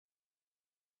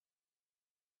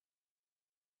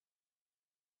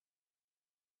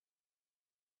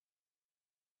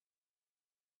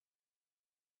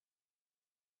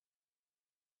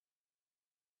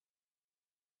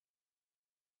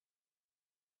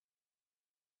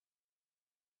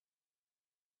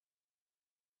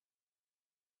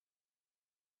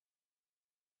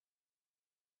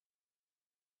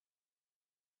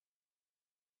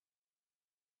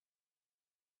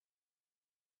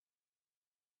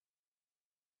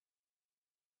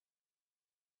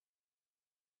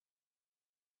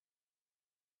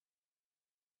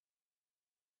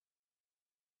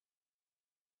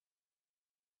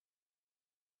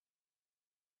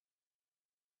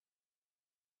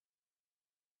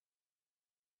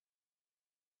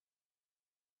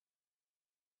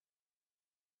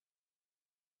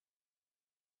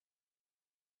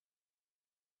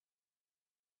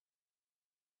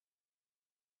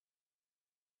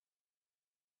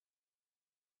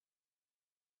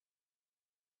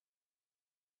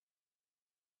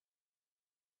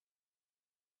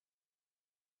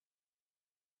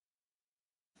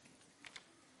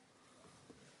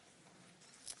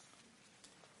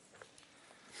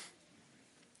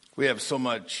We have so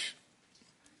much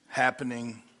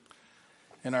happening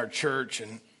in our church,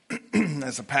 and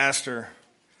as a pastor,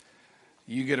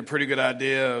 you get a pretty good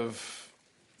idea of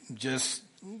just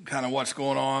kind of what's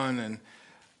going on and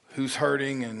who's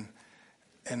hurting.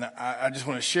 And I just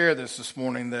want to share this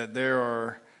morning that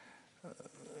there's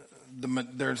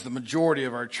the majority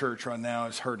of our church right now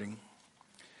is hurting.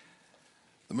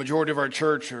 The majority of our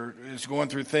church is going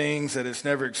through things that it's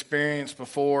never experienced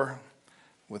before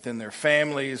within their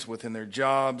families, within their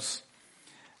jobs.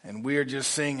 And we are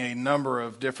just seeing a number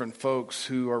of different folks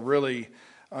who are really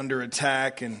under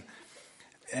attack.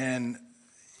 And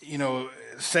you know,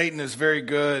 Satan is very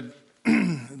good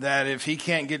that if he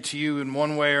can't get to you in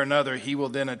one way or another, he will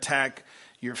then attack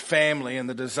your family. And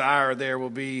the desire there will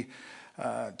be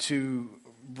to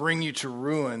bring you to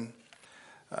ruin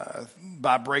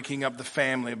by breaking up the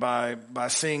family, by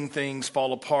seeing things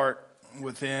fall apart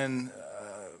within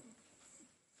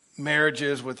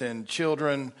marriages, within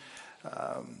children,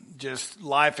 just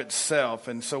life itself.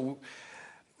 And so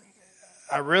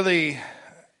I really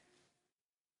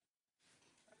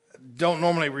don't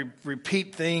normally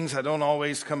repeat things. I don't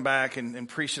always come back and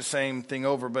preach the same thing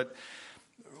over, but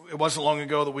it wasn't long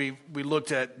ago that we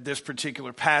looked at this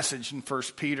particular passage in 1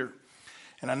 Peter.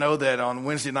 And I know that on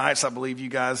Wednesday nights, I believe you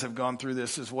guys have gone through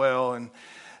this as well.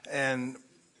 And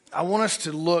I want us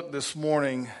to look this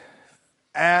morning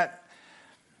at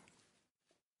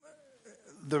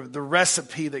the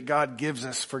recipe that God gives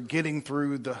us for getting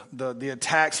through the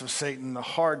attacks of Satan, the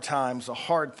hard times, the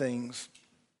hard things.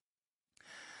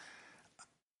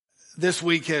 This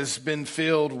week has been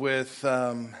filled with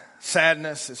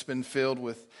sadness. It's been filled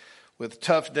with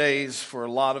tough days for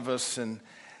a lot of us, and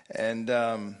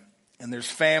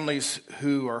there's families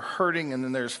who are hurting, and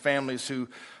then there's families who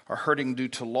are hurting due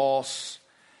to loss.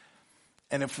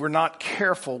 And if we're not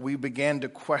careful, we begin to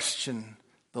question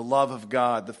the love of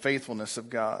God, the faithfulness of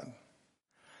God.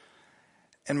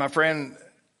 And my friend,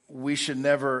 we should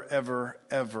never, ever,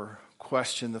 ever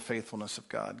question the faithfulness of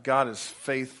God. God is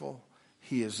faithful.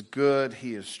 He is good.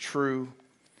 He is true.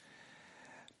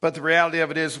 But the reality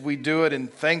of it is we do it, and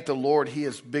thank the Lord, He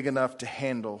is big enough to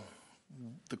handle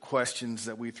the questions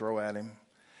that we throw at Him.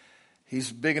 He's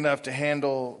big enough to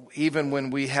handle even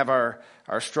when we have our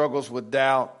struggles with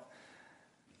doubt.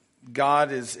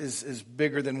 God is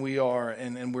bigger than we are,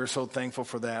 and we're so thankful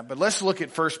for that. But let's look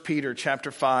at 1 Peter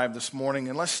chapter 5 this morning,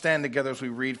 and let's stand together as we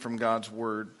read from God's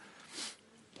Word.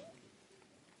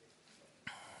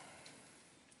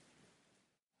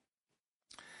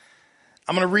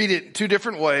 I'm going to read it two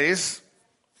different ways.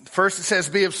 First, it says,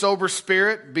 "Be of sober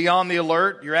spirit, be on the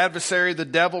alert. Your adversary, the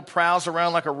devil, prowls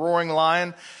around like a roaring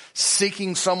lion,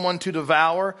 seeking someone to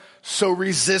devour. So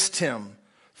resist him,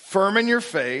 firm in your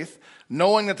faith,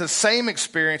 knowing that the same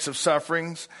experience of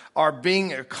sufferings are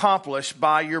being accomplished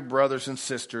by your brothers and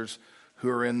sisters who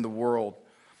are in the world.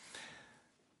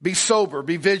 Be sober,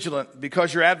 be vigilant,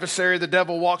 because your adversary, the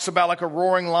devil, walks about like a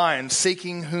roaring lion,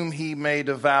 seeking whom he may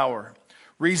devour.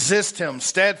 Resist him,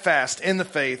 steadfast in the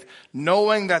faith,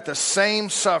 knowing that the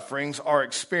same sufferings are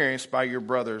experienced by your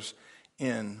brothers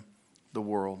in the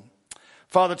world."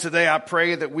 Father, today I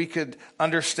pray that we could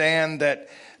understand that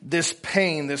this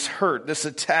pain, this hurt, this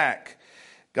attack,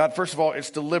 God, first of all,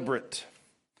 it's deliberate.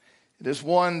 It is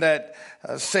one that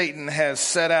Satan has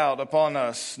set out upon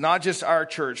us, not just our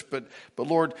church, but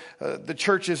Lord, the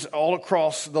churches all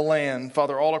across the land.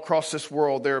 Father, all across this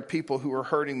world, there are people who are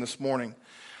hurting this morning.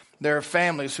 There are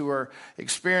families who are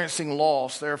experiencing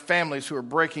loss. There are families who are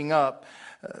breaking up.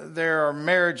 There are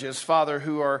marriages, Father,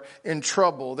 who are in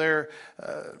trouble. There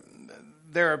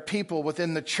are people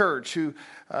within the church who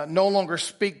no longer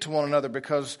speak to one another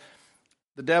because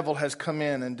the devil has come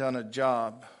in and done a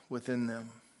job within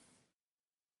them.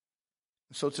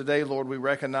 So today, Lord, we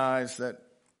recognize that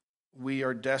we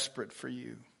are desperate for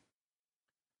you.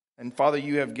 And Father,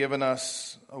 you have given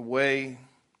us a way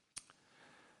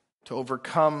to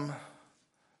overcome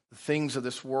the things of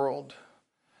this world,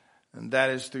 and that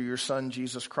is through your Son,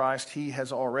 Jesus Christ. He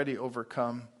has already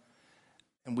overcome,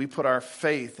 and we put our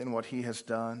faith in what he has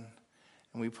done,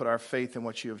 and we put our faith in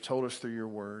what you have told us through your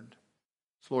word.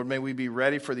 So, Lord, may we be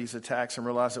ready for these attacks and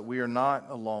realize that we are not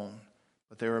alone,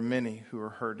 but there are many who are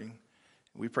hurting.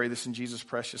 We pray this in Jesus'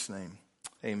 precious name.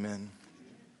 Amen.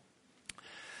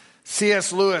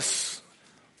 C.S. Lewis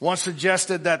once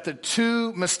suggested that the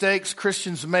two mistakes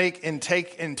Christians make in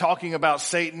talking about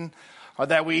Satan are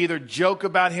that we either joke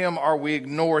about him or we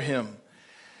ignore him.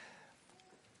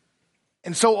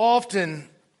 And so often,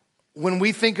 when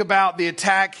we think about the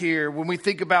attack here, when we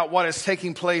think about what is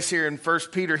taking place here in 1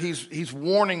 Peter, he's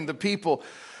warning the people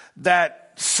that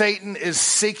Satan is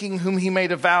seeking whom he may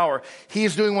devour. He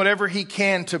is doing whatever he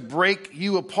can to break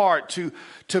you apart,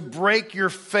 to break your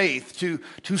faith,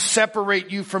 to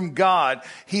separate you from God.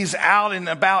 He's out and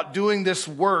about doing this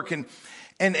work.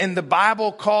 And the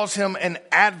Bible calls him an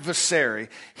adversary.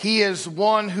 He is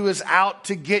one who is out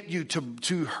to get you,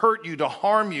 to hurt you, to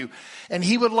harm you. And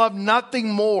he would love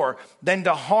nothing more than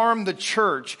to harm the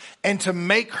church and to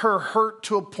make her hurt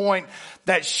to a point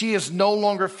that she is no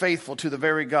longer faithful to the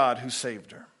very God who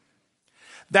saved her.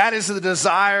 That is the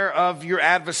desire of your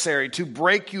adversary, to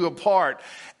break you apart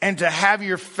and to have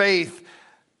your faith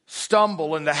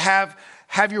stumble and to have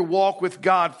your walk with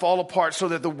God fall apart, so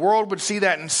that the world would see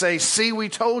that and say, see, we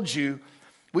told you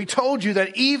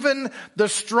that even the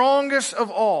strongest of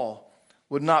all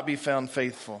would not be found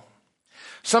faithful.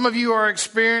 Some of you are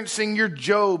experiencing your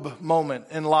Job moment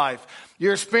in life.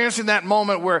 You're experiencing that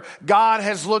moment where God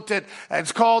has looked at,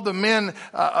 it's called the men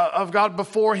of God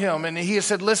before him, and he has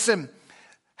said, listen,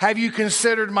 have you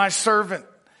considered my servant?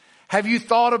 Have you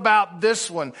thought about this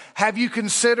one? Have you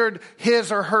considered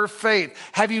his or her faith?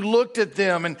 Have you looked at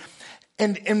them?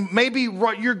 And maybe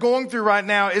what you're going through right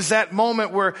now is that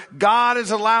moment where God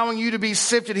is allowing you to be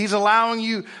sifted. He's allowing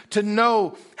you to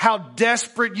know how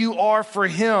desperate you are for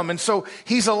him. And so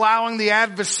he's allowing the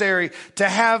adversary to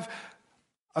have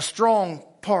a strong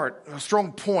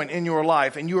point in your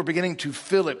life. And you are beginning to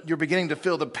feel it. You're beginning to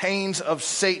feel the pains of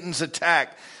Satan's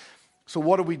attack. So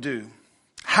what do we do?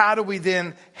 How do we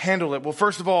then handle it? Well,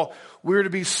 first of all, we're to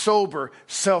be sober,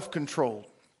 self-controlled.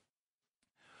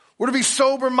 We're to be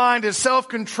sober-minded,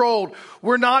 self-controlled.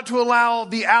 We're not to allow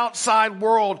the outside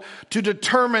world to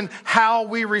determine how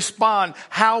we respond,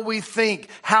 how we think,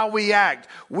 how we act.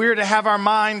 We're to have our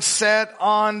mind set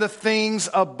on the things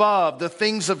above, the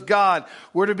things of God.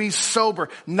 We're to be sober,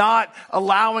 not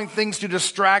allowing things to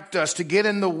distract us, to get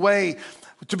in the way,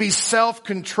 to be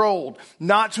self-controlled,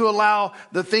 not to allow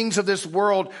the things of this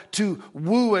world to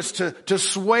woo us, to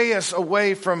sway us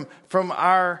away from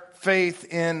our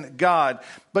faith in God.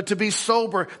 But to be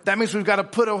sober, that means we've got to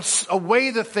put away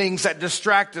the things that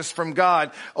distract us from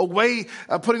God,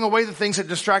 putting away the things that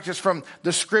distract us from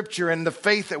the scripture and the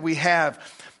faith that we have.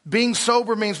 Being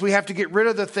sober means we have to get rid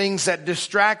of the things that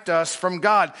distract us from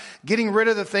God, getting rid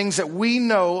of the things that we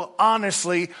know,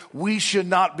 honestly, we should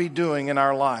not be doing in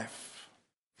our life.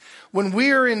 When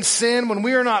we are in sin, when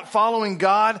we are not following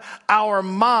God, our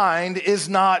mind is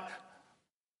not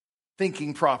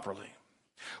thinking properly.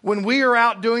 When we are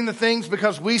out doing the things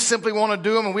because we simply want to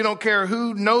do them and we don't care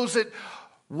who knows it,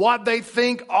 what they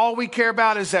think, all we care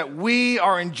about is that we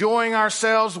are enjoying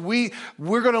ourselves. We're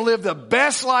going to live the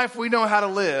best life we know how to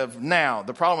live now.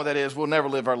 The problem with that is we'll never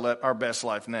live our best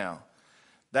life now.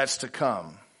 That's to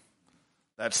come.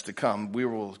 That's to come. We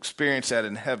will experience that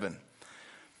in heaven.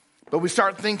 But we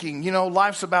start thinking,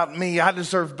 life's about me. I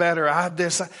deserve better. I have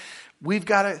this. We've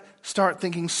got to start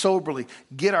thinking soberly.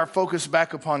 Get our focus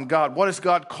back upon God. What has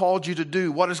God called you to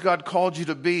do? What has God called you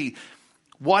to be?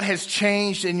 What has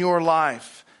changed in your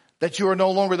life that you are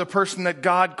no longer the person that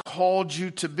God called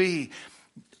you to be?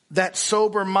 That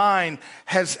sober mind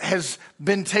has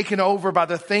been taken over by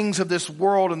the things of this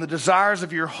world and the desires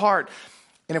of your heart.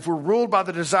 And if we're ruled by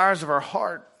the desires of our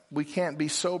heart, we can't be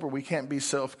sober. We can't be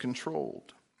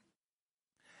self-controlled.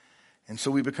 And so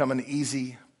we become an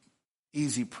easy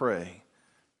prey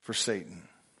for Satan.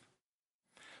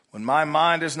 When my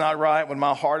mind is not right, when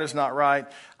my heart is not right,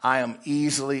 I am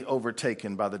easily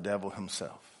overtaken by the devil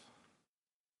himself.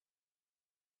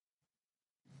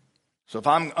 So if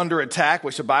I'm under attack,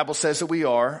 which the Bible says that we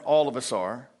are, all of us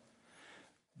are,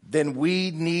 then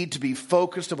we need to be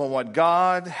focused upon what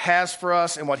God has for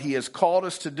us and what he has called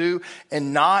us to do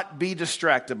and not be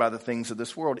distracted by the things of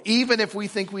this world. Even if we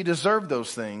think we deserve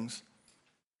those things,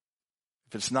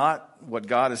 if it's not what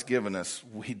God has given us,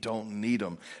 we don't need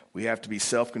them. We have to be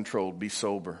self-controlled, be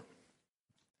sober.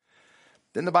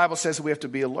 Then the Bible says that we have to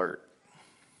be alert,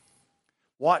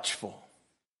 watchful.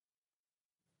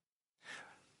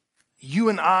 You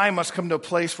and I must come to a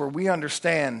place where we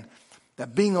understand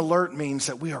that being alert means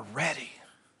that we are ready.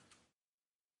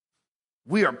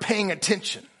 We are paying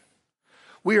attention.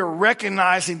 We are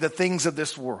recognizing the things of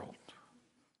this world.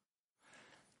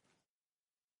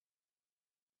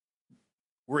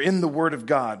 We're in the Word of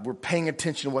God. We're paying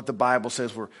attention to what the Bible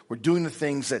says. We're doing the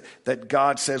things that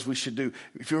God says we should do.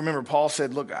 If you remember, Paul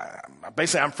said, look,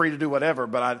 basically I'm free to do whatever,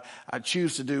 but I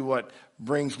choose to do what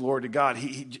brings glory to God.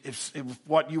 If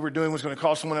what you were doing was going to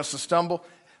cause someone else to stumble,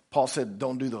 Paul said,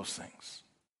 don't do those things.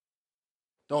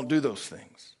 Don't do those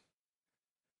things.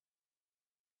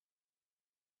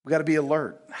 We got to be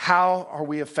alert. How are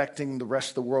we affecting the rest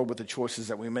of the world with the choices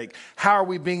that we make? How are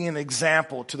we being an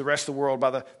example to the rest of the world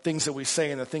by the things that we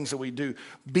say and the things that we do?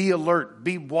 Be alert,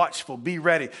 be watchful, be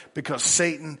ready, because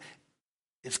Satan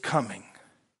is coming.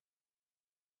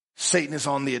 Satan is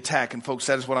on the attack. And folks,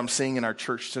 that is what I'm seeing in our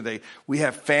church today. We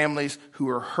have families who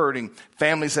are hurting,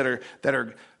 families that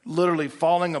are literally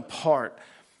falling apart.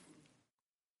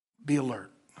 Be alert.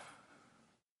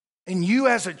 And you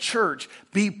as a church,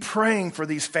 be praying for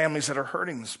these families that are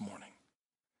hurting this morning.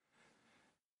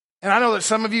 And I know that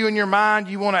some of you in your mind,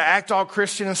 you want to act all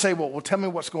Christian and say, well, tell me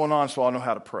what's going on so I'll know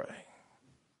how to pray.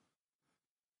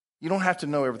 You don't have to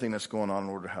know everything that's going on in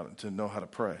order to know how to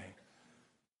pray.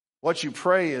 What you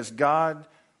pray is, God,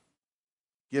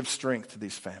 give strength to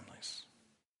these families.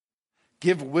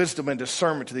 Give wisdom and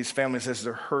discernment to these families as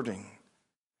they're hurting.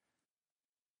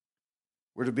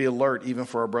 We're to be alert even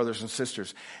for our brothers and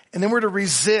sisters. And then we're to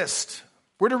resist.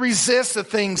 We're to resist the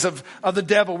things of the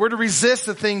devil. We're to resist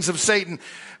the things of Satan.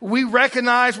 We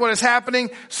recognize what is happening.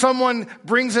 Someone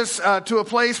brings us to a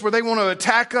place where they want to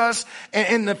attack us.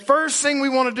 And the first thing we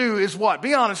want to do is what?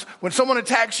 Be honest. When someone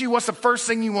attacks you, what's the first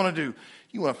thing you want to do?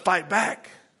 You want to fight back.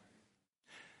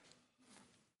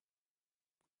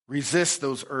 Resist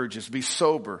those urges. Be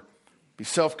sober. Be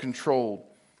self-controlled.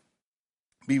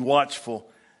 Be watchful.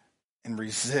 And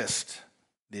resist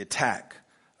the attack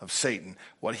of Satan.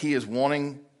 What he is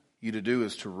wanting you to do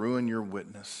is to ruin your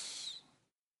witness.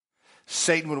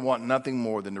 Satan would want nothing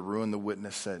more than to ruin the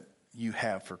witness that you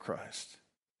have for Christ.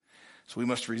 So we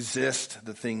must resist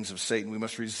the things of Satan. We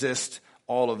must resist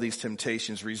all of these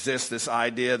temptations. Resist this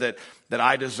idea that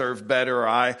I deserve better, or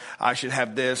I should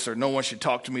have this, or no one should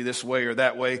talk to me this way or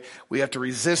that way. We have to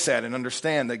resist that and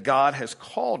understand that God has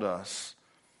called us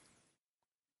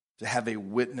to have a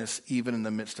witness even in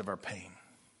the midst of our pain.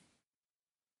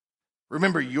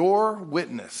 Remember, your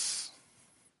witness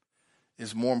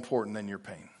is more important than your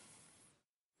pain.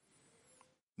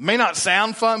 It may not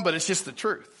sound fun, but it's just the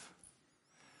truth.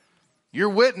 Your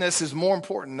witness is more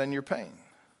important than your pain.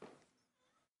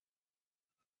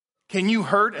 Can you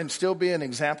hurt and still be an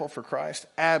example for Christ?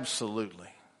 Absolutely.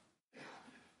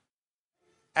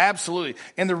 Absolutely.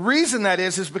 And the reason that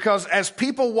is because as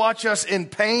people watch us in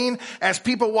pain, as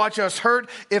people watch us hurt,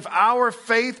 if our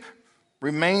faith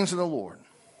remains in the Lord,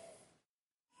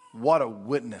 what a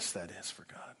witness that is for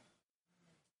God.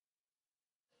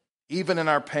 Even in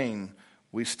our pain,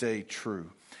 we stay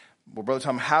true. Well, Brother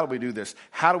Tom, how do we do this?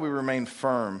 How do we remain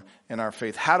firm in our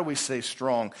faith? How do we stay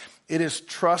strong? It is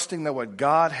trusting that what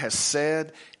God has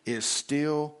said is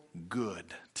still good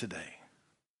today.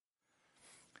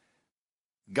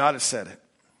 God has said it.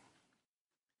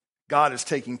 God is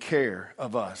taking care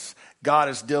of us. God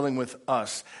is dealing with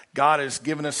us. God has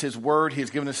given us his word. He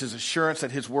has given us his assurance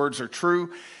that his words are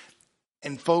true.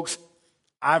 And folks,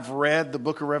 I've read the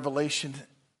book of Revelation,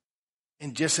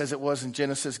 and just as it was in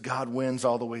Genesis, God wins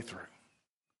all the way through.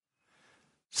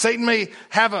 Satan may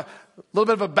have a little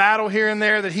bit of a battle here and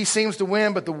there that he seems to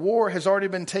win, but the war has already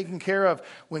been taken care of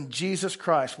when Jesus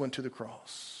Christ went to the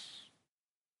cross.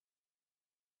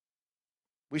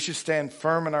 We should stand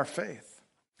firm in our faith.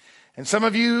 And some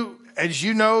of you, as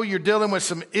you know, you're dealing with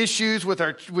some issues with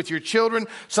your children.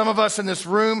 Some of us in this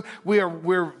room,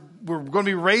 we're going to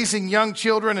be raising young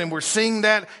children, and we're seeing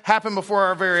that happen before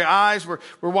our very eyes. We're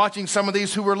watching some of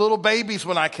these who were little babies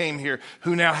when I came here,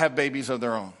 who now have babies of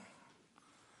their own.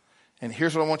 And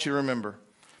here's what I want you to remember.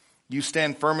 You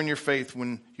stand firm in your faith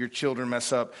when your children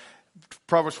mess up.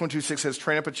 Proverbs 22:6 says,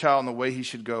 train up a child in the way he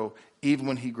should go. Even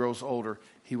when he grows older,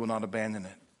 he will not abandon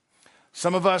it.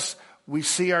 Some of us, we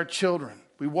see our children.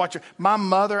 We watch her. My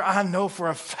mother, I know for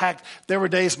a fact, there were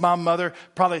days my mother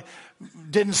probably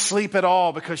didn't sleep at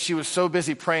all because she was so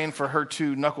busy praying for her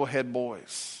two knucklehead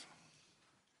boys.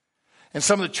 And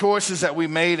some of the choices that we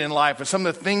made in life and some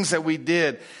of the things that we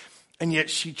did, and yet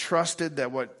she trusted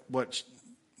that what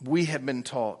we had been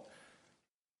taught,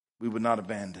 we would not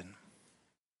abandon.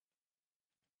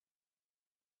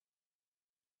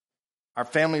 Our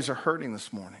families are hurting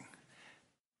this morning.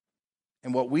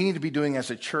 And what we need to be doing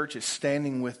as a church is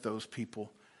standing with those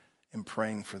people and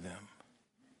praying for them.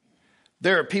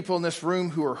 There are people in this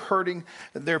room who are hurting.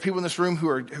 There are people in this room who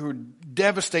are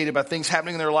devastated by things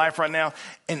happening in their life right now.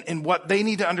 And what they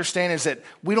need to understand is that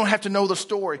we don't have to know the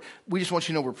story. We just want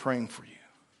you to know we're praying for you.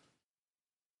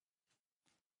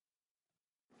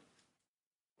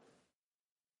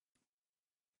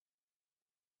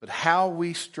 But how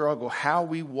we struggle, how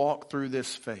we walk through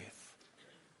this faith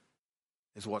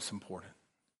is what's important.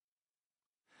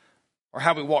 Or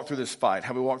how we walk through this fight,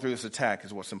 how we walk through this attack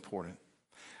is what's important.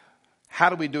 How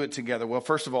do we do it together? Well,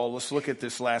 first of all, let's look at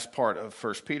this last part of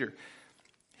 1 Peter.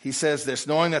 He says this,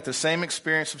 knowing that the same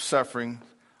experience of suffering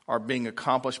are being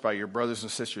accomplished by your brothers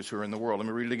and sisters who are in the world. Let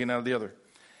me read it again out of the other.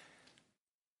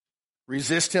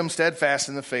 Resist him steadfast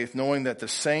in the faith, knowing that the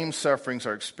same sufferings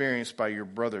are experienced by your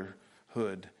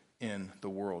brotherhood in the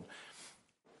world.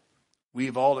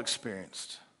 We've all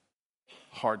experienced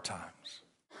hard times.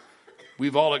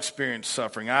 We've all experienced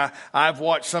suffering. I've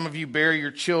watched some of you bury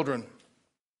your children,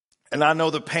 and I know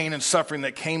the pain and suffering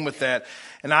that came with that.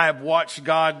 And I have watched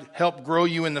God help grow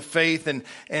you in the faith,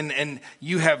 and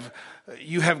you have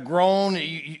grown.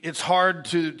 It's hard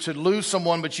to lose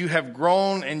someone, but you have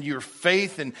grown in your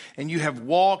faith, and you have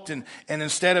walked, and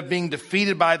instead of being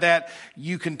defeated by that,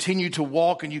 you continue to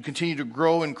walk and you continue to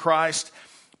grow in Christ.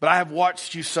 But I have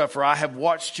watched you suffer. I have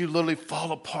watched you literally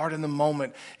fall apart in the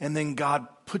moment, and then God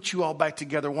put you all back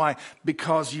together. Why?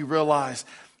 Because you realize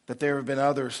that there have been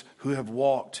others who have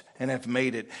walked and have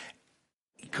made it.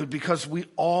 Because we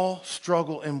all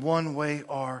struggle in one way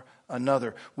or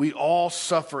another. We all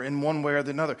suffer in one way or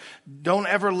another. Don't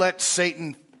ever let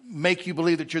Satan make you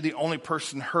believe that you're the only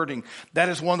person hurting. That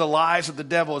is one of the lies of the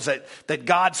devil, is that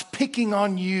God's picking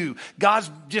on you. God's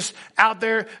just out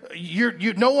there.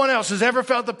 No one else has ever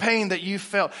felt the pain that you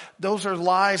felt. Those are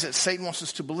lies that Satan wants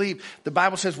us to believe. The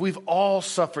Bible says we've all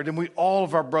suffered, and all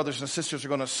of our brothers and sisters are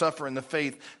going to suffer in the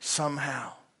faith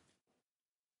somehow.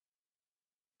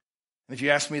 And if you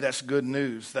ask me, that's good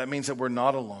news. That means that we're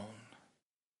not alone.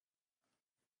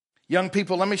 Young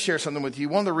people, let me share something with you.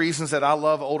 One of the reasons that I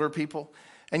love older people,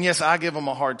 and yes, I give them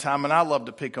a hard time, and I love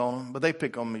to pick on them, but they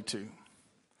pick on me too.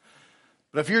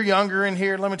 But if you're younger in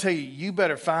here, let me tell you, you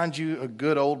better find you a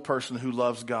good old person who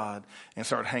loves God and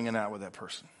start hanging out with that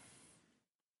person.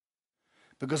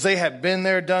 Because they have been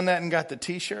there, done that, and got the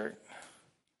t-shirt.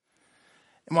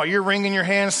 And while you're wringing your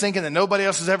hands thinking that nobody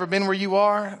else has ever been where you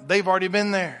are, they've already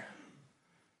been there.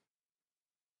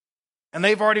 And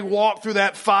they've already walked through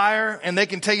that fire, and they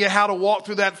can tell you how to walk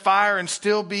through that fire and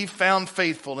still be found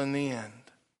faithful in the end.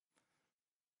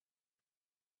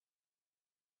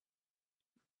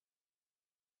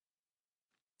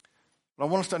 What I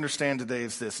want us to understand today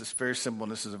is this. It's very simple,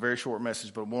 and this is a very short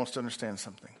message, but I want us to understand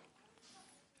something.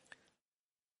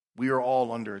 We are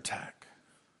all under attack.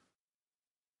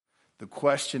 The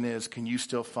question is, can you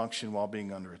still function while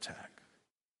being under attack?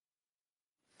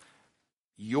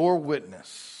 Your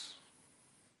witness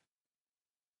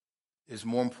is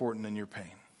more important than your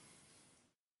pain.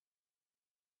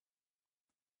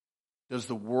 Does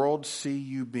the world see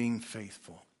you being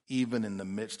faithful, even in the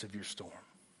midst of your storm?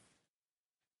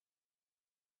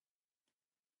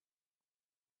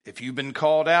 If you've been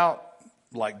called out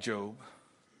like Job,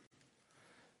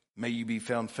 may you be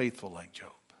found faithful like Job.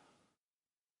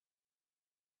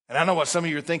 And I know what some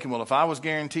of you are thinking, well, if I was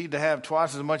guaranteed to have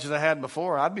twice as much as I had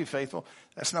before, I'd be faithful.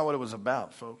 That's not what it was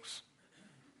about, folks.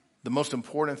 The most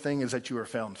important thing is that you are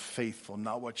found faithful,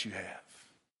 not what you have.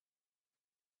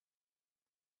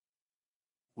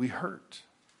 We hurt,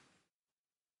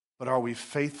 but are we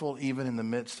faithful even in the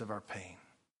midst of our pain?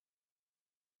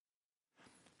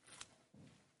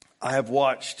 I have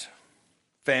watched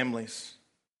families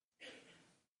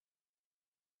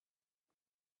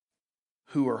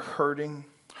who are hurting.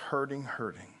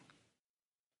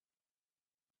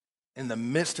 In the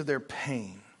midst of their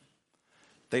pain,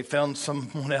 they found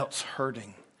someone else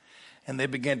hurting, and they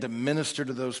began to minister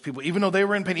to those people. Even though they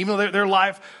were in pain, even though their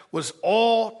life was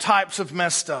all types of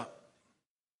messed up,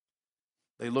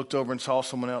 they looked over and saw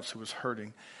someone else who was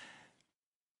hurting,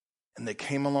 and they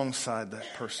came alongside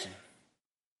that person.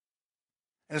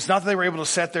 And it's not that they were able to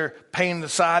set their pain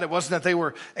aside. It wasn't that they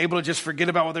were able to just forget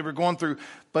about what they were going through.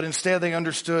 But instead they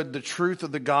understood the truth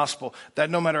of the gospel, that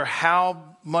no matter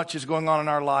how much is going on in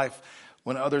our life,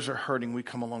 when others are hurting, we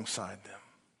come alongside them.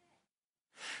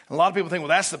 And a lot of people think, well,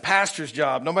 that's the pastor's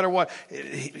job. No matter what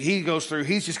he goes through,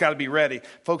 he's just got to be ready.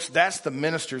 Folks, that's the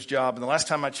minister's job. And the last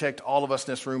time I checked, all of us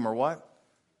in this room are what?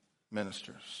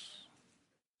 Ministers.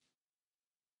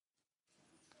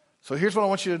 So here's what I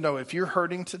want you to know. If you're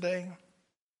hurting today,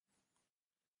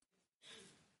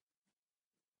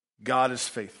 God is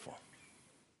faithful.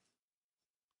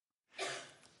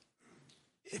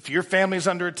 If your family is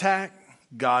under attack,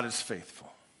 God is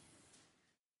faithful.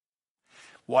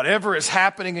 Whatever is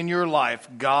happening in your life,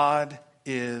 God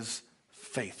is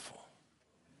faithful.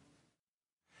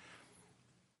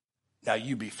 Now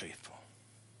you be faithful.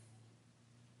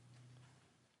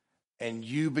 And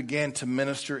you begin to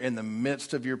minister in the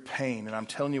midst of your pain. And I'm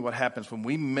telling you what happens when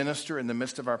we minister in the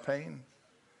midst of our pain.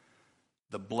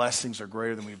 The blessings are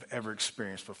greater than we've ever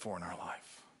experienced before in our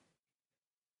life.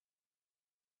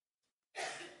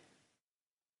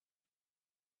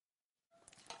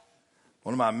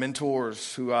 One of my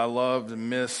mentors who I loved and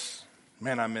miss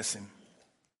Man, I miss him.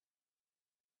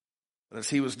 But as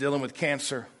he was dealing with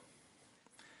cancer,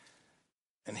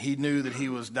 and he knew that he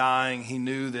was dying, he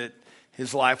knew that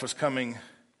his life was coming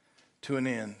to an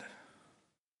end,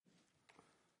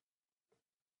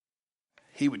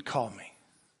 he would call me.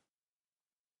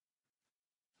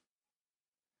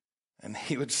 And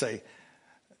he would say,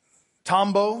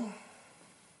 Tombo,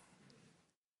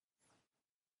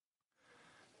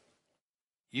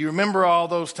 you remember all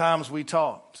those times we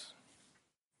talked,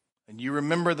 and you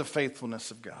remember the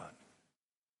faithfulness of God.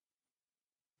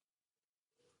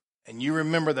 And you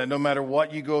remember that no matter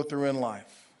what you go through in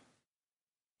life,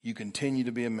 you continue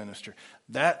to be a minister.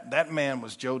 That man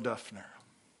was Joe Duffner.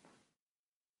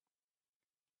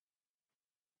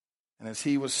 And as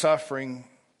he was suffering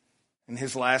in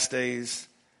his last days,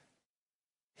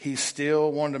 he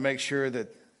still wanted to make sure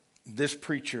that this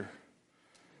preacher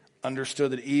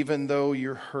understood that even though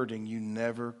you're hurting, you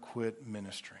never quit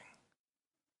ministering.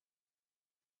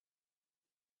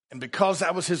 And because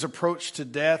that was his approach to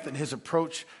death and his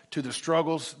approach to the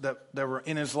struggles that were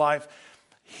in his life,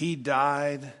 he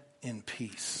died in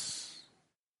peace.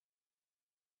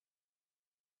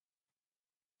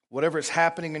 Whatever is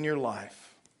happening in your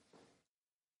life,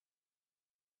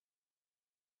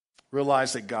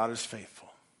 realize that God is faithful.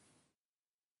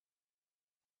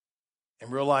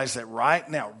 And realize that right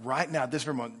now, this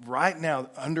moment, right now,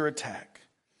 under attack,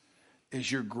 is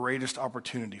your greatest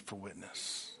opportunity for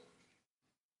witness.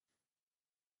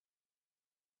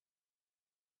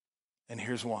 And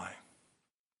here's why.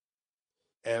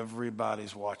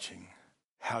 Everybody's watching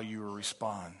how you will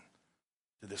respond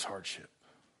to this hardship.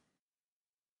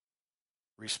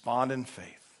 Respond in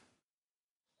faith.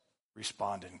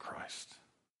 Respond in Christ.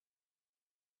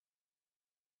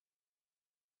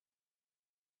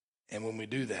 And when we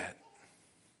do that,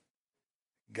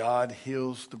 God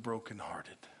heals the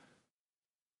brokenhearted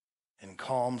and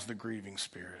calms the grieving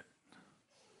spirit.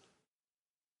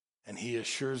 And he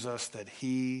assures us that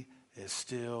he is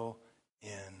still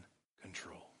in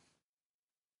control.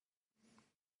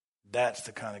 That's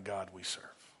the kind of God we serve.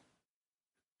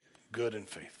 Good and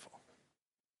faithful.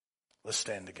 Let's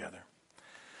stand together.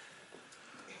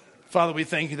 Father, we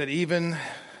thank you that even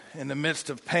in the midst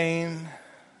of pain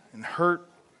and hurt,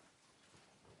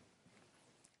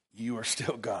 you are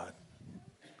still God.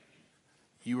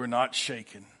 You are not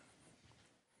shaken.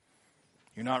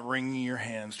 You're not wringing your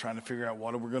hands trying to figure out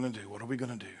what are we going to do? What are we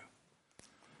going to do?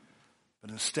 But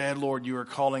instead, Lord, you are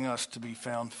calling us to be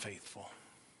found faithful.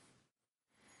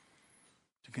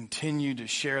 To continue to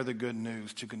share the good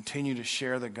news. To continue to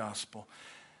share the gospel.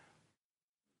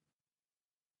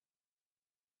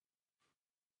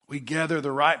 We gather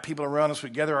the right people around us.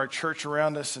 We gather our church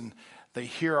around us, and they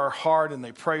hear our heart, and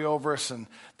they pray over us, and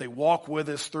they walk with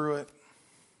us through it.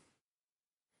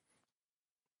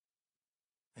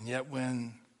 And yet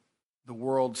when the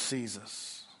world sees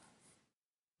us,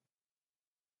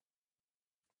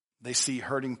 they see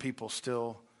hurting people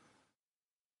still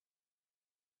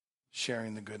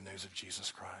sharing the good news of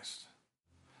Jesus Christ.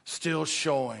 Still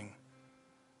showing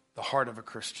the heart of a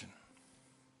Christian.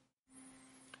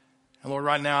 And Lord,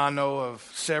 right now I know of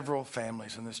several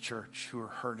families in this church who are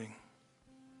hurting.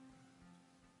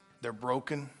 They're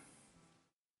broken.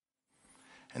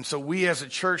 And so we as a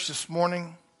church this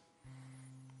morning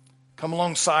come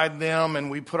alongside them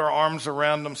and we put our arms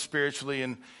around them spiritually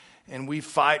and we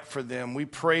fight for them. We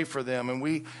pray for them. And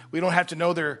we don't have to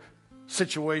know their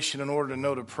situation in order to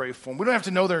know to pray for them. We don't have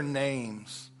to know their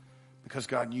names because,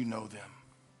 God, you know them.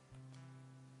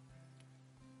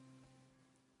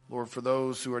 Lord, for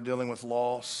those who are dealing with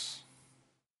loss,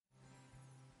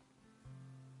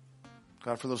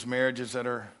 God, for those marriages that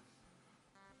are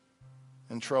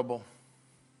in trouble,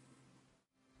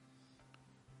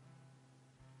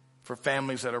 for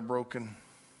families that are broken,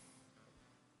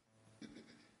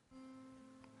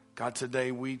 God,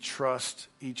 today we trust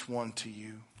each one to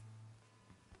you.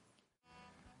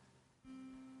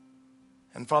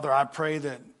 And Father, I pray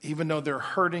that even though they're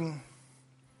hurting,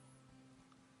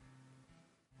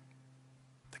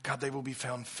 that God, they will be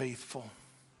found faithful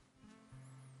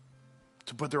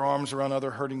to put their arms around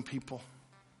other hurting people.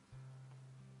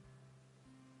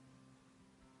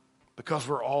 Because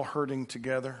we're all hurting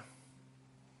together.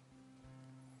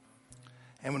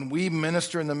 And when we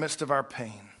minister in the midst of our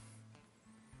pain,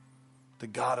 the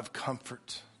God of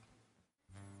comfort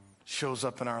shows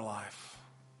up in our life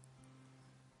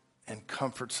and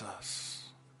comforts us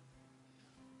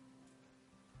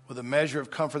with a measure of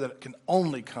comfort that can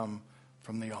only come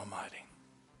from the Almighty.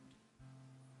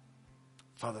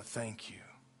 Father, thank you.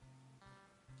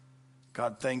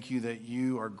 God, thank you that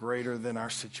you are greater than our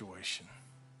situation.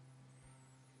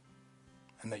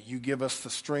 and that you give us the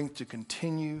strength to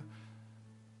continue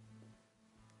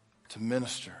to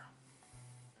minister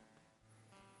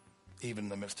even in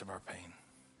the midst of our pain.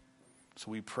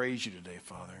 So we praise you today,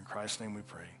 Father. In Christ's name we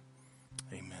pray.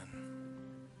 Amen.